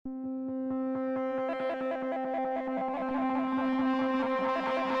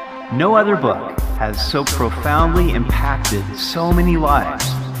No other book has so profoundly impacted so many lives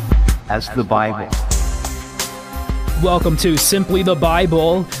as the Bible. Welcome to Simply the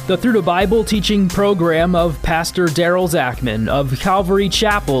Bible, the Through the Bible teaching program of Pastor Daryl Zachman of Calvary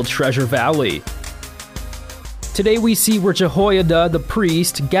Chapel, Treasure Valley. Today we see where Jehoiada the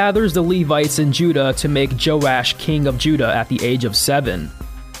priest gathers the Levites in Judah to make Joash king of Judah at the age of 7.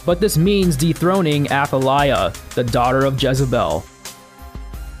 But this means dethroning Athaliah, the daughter of Jezebel.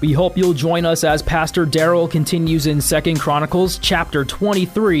 We hope you'll join us as Pastor Daryl continues in 2 Chronicles chapter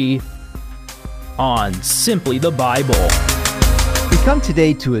 23 on Simply the Bible. We come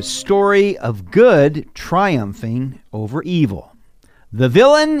today to a story of good triumphing over evil. The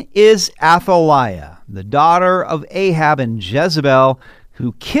villain is Athaliah, the daughter of Ahab and Jezebel,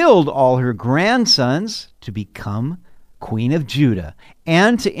 who killed all her grandsons to become queen of Judah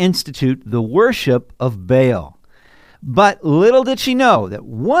and to institute the worship of Baal. But little did she know that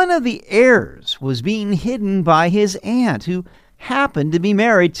one of the heirs was being hidden by his aunt, who happened to be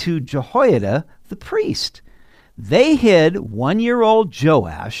married to Jehoiada the priest. They hid 1-year-old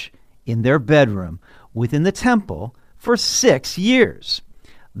Joash in their bedroom within the temple for 6 years.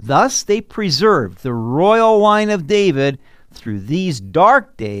 Thus they preserved the royal line of David through these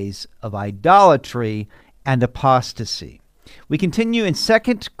dark days of idolatry and apostasy. We continue in 2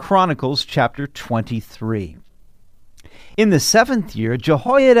 Chronicles chapter 23. In the 7th year,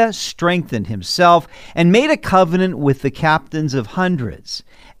 Jehoiada strengthened himself and made a covenant with the captains of hundreds: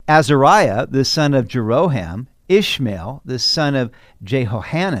 Azariah, the son of Jeroham, Ishmael, the son of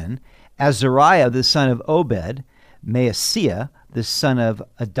Jehohanan, Azariah, the son of Obed, Maaseiah, the son of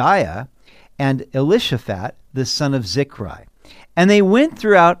Adiah, and Elishaphat, the son of Zichri. And they went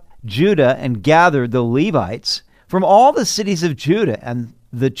throughout Judah and gathered the Levites from all the cities of Judah and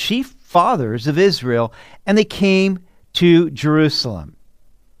the chief fathers of Israel, and they came to Jerusalem.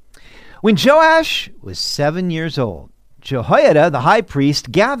 When Joash was 7 years old, Jehoiada the high priest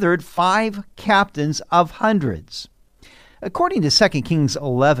gathered 5 captains of hundreds. According to 2 Kings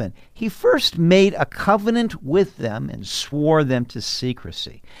 11, he first made a covenant with them and swore them to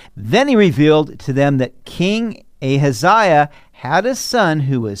secrecy. Then he revealed to them that King Ahaziah had a son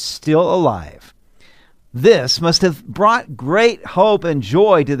who was still alive. This must have brought great hope and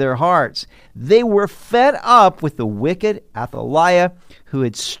joy to their hearts. They were fed up with the wicked Athaliah, who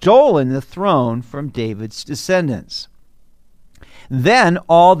had stolen the throne from David's descendants. Then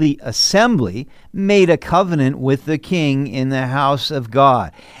all the assembly made a covenant with the king in the house of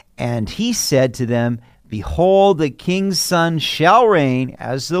God. And he said to them, "Behold, the king's son shall reign,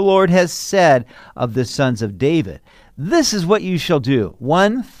 as the Lord has said of the sons of David. This is what you shall do.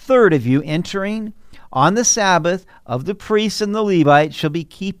 1/3 of you entering on the Sabbath of the priests and the Levites shall be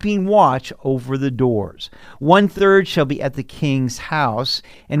keeping watch over the doors. 1/3 shall be at the king's house,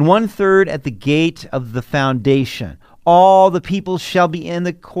 and 1/3 at the gate of the foundation. All the people shall be in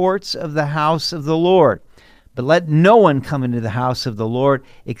the courts of the house of the Lord. But let no one come into the house of the Lord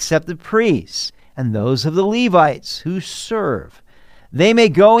except the priests and those of the Levites who serve. They may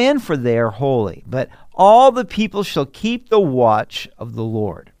go in, for they are holy, but all the people shall keep the watch of the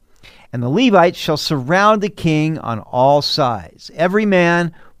Lord. And the Levites shall surround the king on all sides, every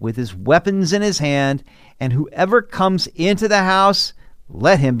man with his weapons in his hand, and whoever comes into the house,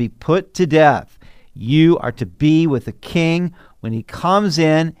 let him be put to death. You are to be with the king when he comes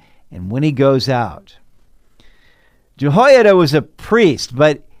in and when he goes out." Jehoiada was a priest,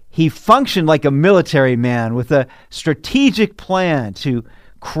 but he functioned like a military man with a strategic plan to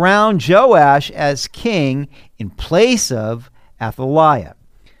crown Joash as king in place of Athaliah.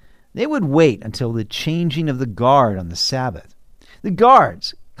 They would wait until the changing of the guard on the Sabbath. The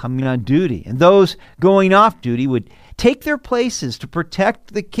guards coming on duty and those going off duty would take their places to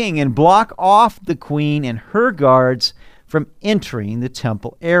protect the king and block off the queen and her guards from entering the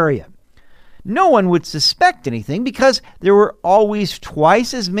temple area. No one would suspect anything because there were always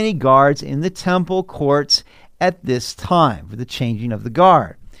twice as many guards in the temple courts at this time for the changing of the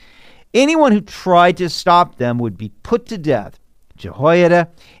guard. Anyone who tried to stop them would be put to death. Jehoiada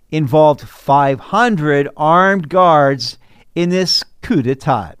involved 500 armed guards in this coup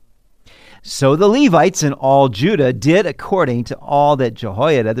d'etat. So the Levites in all Judah did according to all that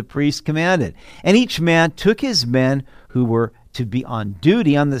Jehoiada the priest commanded. And each man took his men who were to be on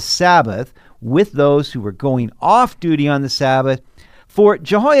duty on the Sabbath with those who were going off duty on the Sabbath. For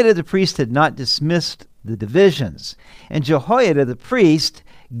Jehoiada the priest had not dismissed the divisions. And Jehoiada the priest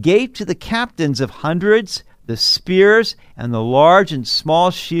gave to the captains of hundreds the spears and the large and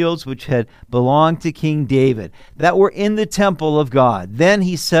small shields which had belonged to King David, that were in the temple of God. Then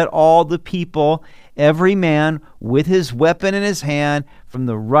he set all the people, every man with his weapon in his hand, from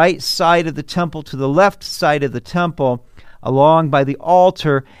the right side of the temple to the left side of the temple, along by the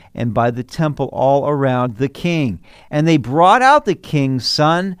altar and by the temple all around the king. And they brought out the king's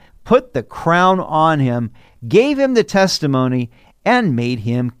son, put the crown on him, gave him the testimony, and made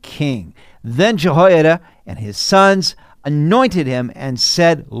him king. Then Jehoiada and his sons anointed him and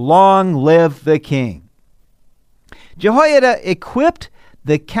said, "Long live the king." Jehoiada equipped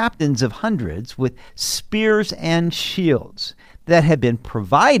the captains of hundreds with spears and shields that had been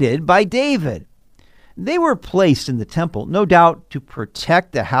provided by David. They were placed in the temple, no doubt to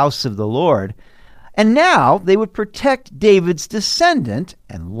protect the house of the Lord, and now they would protect David's descendant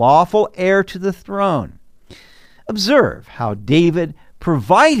and lawful heir to the throne. Observe how David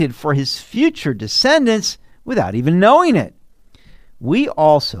provided for his future descendants without even knowing it. We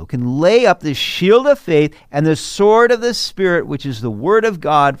also can lay up the shield of faith and the sword of the Spirit, which is the word of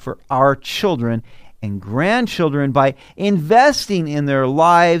God, for our children and grandchildren by investing in their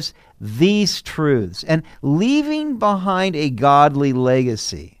lives these truths and leaving behind a godly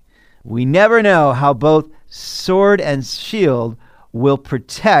legacy. We never know how both sword and shield will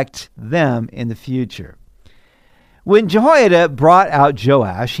protect them in the future. When Jehoiada brought out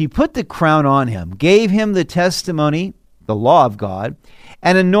Joash, he put the crown on him, gave him the testimony, the law of God,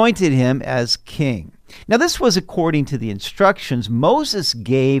 and anointed him as king. Now this was according to the instructions Moses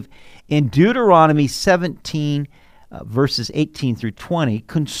gave in Deuteronomy 17, verses 18 through 20,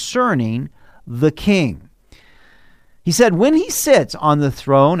 concerning the king. He said, when he sits on the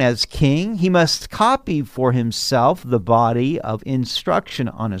throne as king, he must copy for himself the body of instruction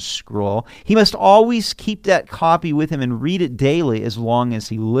on a scroll. He must always keep that copy with him and read it daily as long as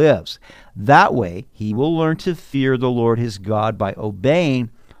he lives. That way, he will learn to fear the Lord his God by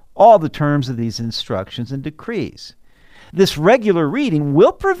obeying all the terms of these instructions and decrees. This regular reading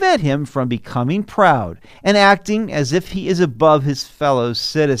will prevent him from becoming proud and acting as if he is above his fellow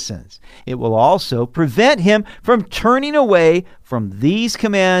citizens. It will also prevent him from turning away from these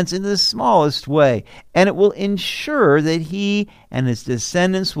commands in the smallest way, and it will ensure that he and his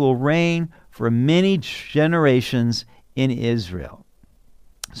descendants will reign for many generations in Israel.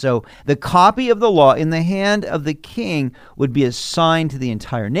 So the copy of the law in the hand of the king would be a sign to the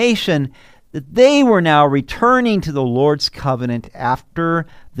entire nation that they were now returning to the Lord's covenant after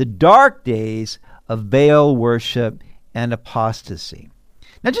the dark days of Baal worship and apostasy.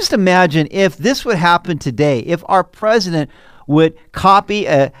 Now just imagine if this would happen today, if our president would copy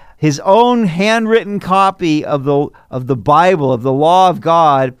his own handwritten copy of the Bible, of the law of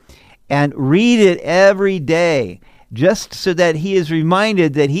God, and read it every day, just so that he is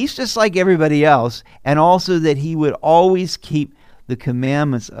reminded that he's just like everybody else, and also that he would always keep the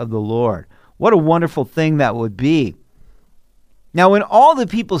commandments of the Lord. What a wonderful thing that would be. Now, when all the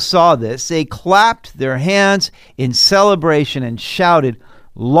people saw this, they clapped their hands in celebration and shouted,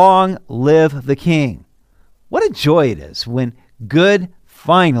 "Long live the king." What a joy it is when good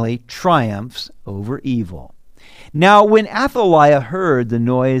finally triumphs over evil. Now, when Athaliah heard the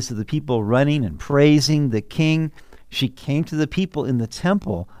noise of the people running and praising the king, she came to the people in the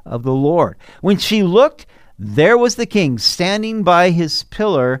temple of the Lord. When she looked, there was the king standing by his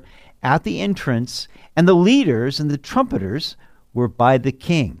pillar at the entrance, and the leaders and the trumpeters were by the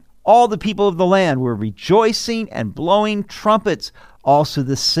king. All the people of the land were rejoicing and blowing trumpets, also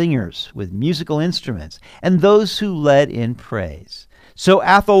the singers with musical instruments, and those who led in praise. So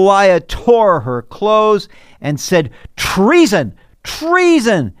Athaliah tore her clothes and said, "Treason!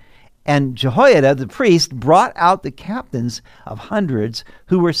 Treason!" And Jehoiada the priest brought out the captains of hundreds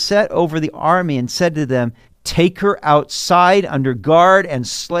who were set over the army and said to them, "Take her outside under guard and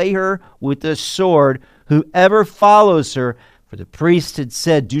slay her with the sword, whoever follows her." For the priest had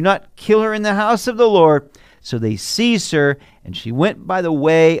said, "Do not kill her in the house of the Lord." So they seized her, and she went by the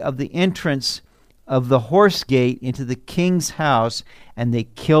way of the entrance of the horse gate into the king's house, and they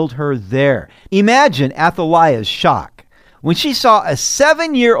killed her there. Imagine Athaliah's shock when she saw a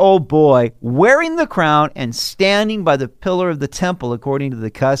 7-year-old boy wearing the crown and standing by the pillar of the temple according to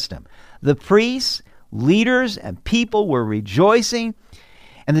the custom. The priests, leaders, and people were rejoicing,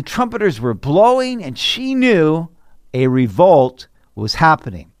 and the trumpeters were blowing, and she knew a revolt was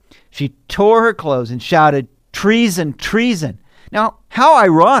happening. She tore her clothes and shouted, "Treason, treason." Now, how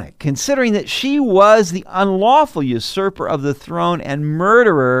ironic, considering that she was the unlawful usurper of the throne and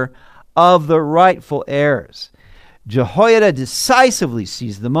murderer of the rightful heirs. Jehoiada decisively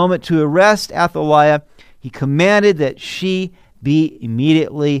seized the moment to arrest Athaliah. He commanded that she be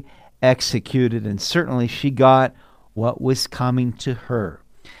immediately executed, and certainly she got what was coming to her.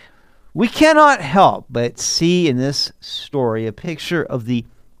 We cannot help but see in this story a picture of the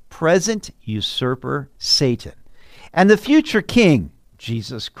present usurper, Satan, and the future king,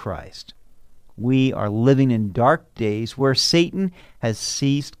 Jesus Christ. We are living in dark days where Satan has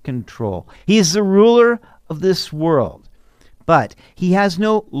seized control. He is the ruler of this world, but he has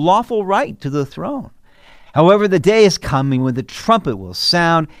no lawful right to the throne. However, the day is coming when the trumpet will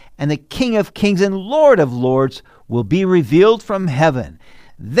sound, and the King of Kings and Lord of Lords will be revealed from heaven.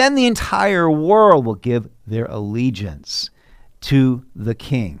 Then the entire world will give their allegiance to the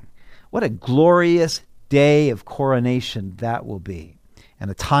King. What a glorious day of coronation that will be,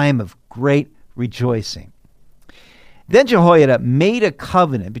 and a time of great rejoicing. Then Jehoiada made a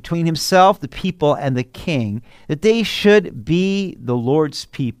covenant between himself, the people, and the king that they should be the Lord's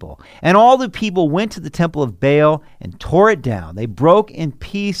people. And all the people went to the temple of Baal and tore it down. They broke in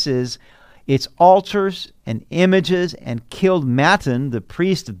pieces its altars and images and killed Mattan, the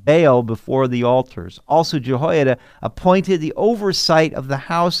priest of Baal, before the altars. Also Jehoiada appointed the oversight of the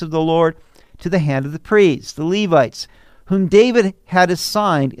house of the Lord to the hand of the priests, the Levites, whom David had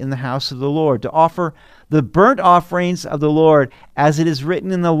assigned in the house of the Lord, to offer the burnt offerings of the Lord, as it is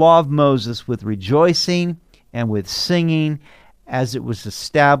written in the law of Moses, with rejoicing and with singing, as it was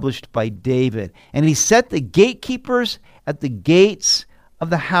established by David. And he set the gatekeepers at the gates of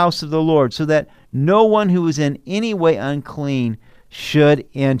the house of the Lord, so that no one who was in any way unclean should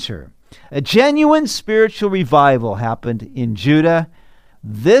enter. A genuine spiritual revival happened in Judah.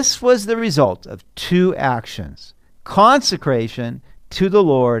 This was the result of two actions: consecration to the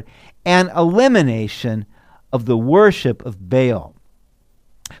Lord and elimination of the worship of Baal.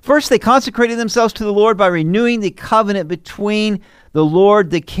 First, they consecrated themselves to the Lord by renewing the covenant between the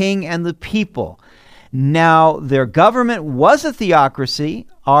Lord, the king, and the people. Now, their government was a theocracy.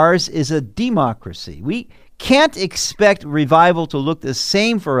 Ours is a democracy. We can't expect revival to look the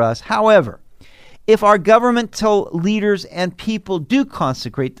same for us. However, if our governmental leaders and people do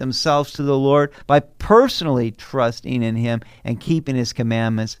consecrate themselves to the Lord by personally trusting in Him and keeping His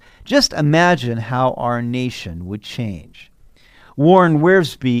commandments, just imagine how our nation would change. Warren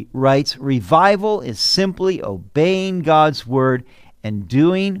Wiersbe writes, "Revival is simply obeying God's word and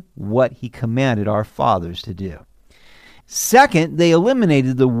doing what He commanded our fathers to do." Second, they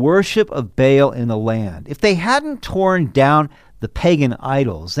eliminated the worship of Baal in the land. If they hadn't torn down the pagan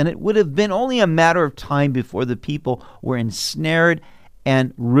idols, then it would have been only a matter of time before the people were ensnared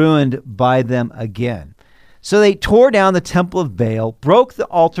and ruined by them again. So they tore down the temple of Baal, broke the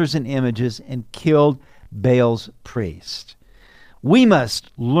altars and images, and killed Baal's priests. We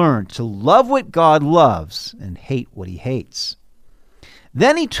must learn to love what God loves and hate what He hates.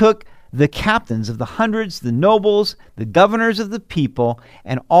 Then he took the captains of the hundreds, the nobles, the governors of the people,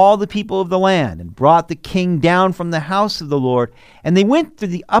 and all the people of the land, and brought the king down from the house of the Lord. And they went through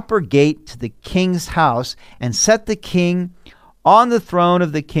the upper gate to the king's house, and set the king on the throne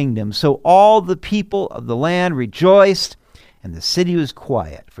of the kingdom. So all the people of the land rejoiced, and the city was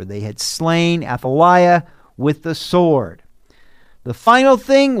quiet, for they had slain Athaliah with the sword. The final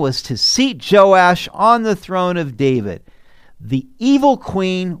thing was to seat Joash on the throne of David. The evil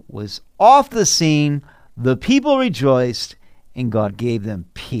queen was off the scene, the people rejoiced, and God gave them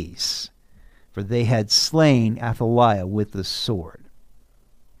peace, for they had slain Athaliah with the sword.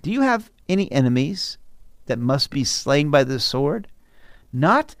 Do you have any enemies that must be slain by the sword?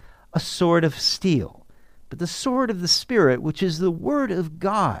 Not a sword of steel, but the sword of the Spirit, which is the word of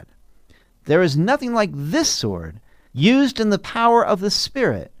God. There is nothing like this sword, used in the power of the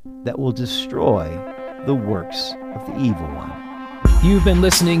Spirit, that will destroy the works of the evil one. You've been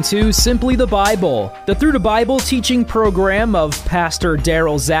listening to Simply the Bible, the Through the Bible teaching program of Pastor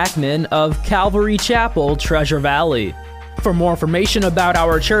Daryl Zachman of Calvary Chapel, Treasure Valley. For more information about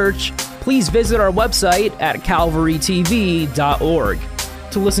our church, please visit our website at calvarytv.org.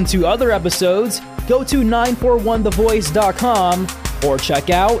 To listen to other episodes, go to 941thevoice.com or check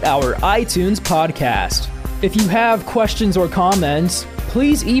out our iTunes podcast. If you have questions or comments,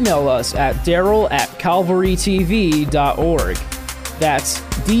 please email us at daryl@calvarytv.org. That's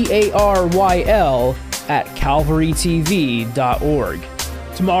DARYL@calvarytv.org.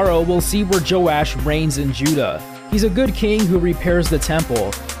 Tomorrow we'll see where Joash reigns in Judah. He's a good king who repairs the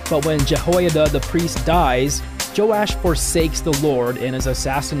temple, but when Jehoiada the priest dies, Joash forsakes the Lord and is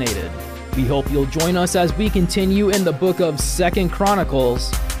assassinated. We hope you'll join us as we continue in the book of 2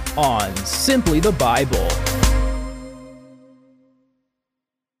 Chronicles on Simply the Bible.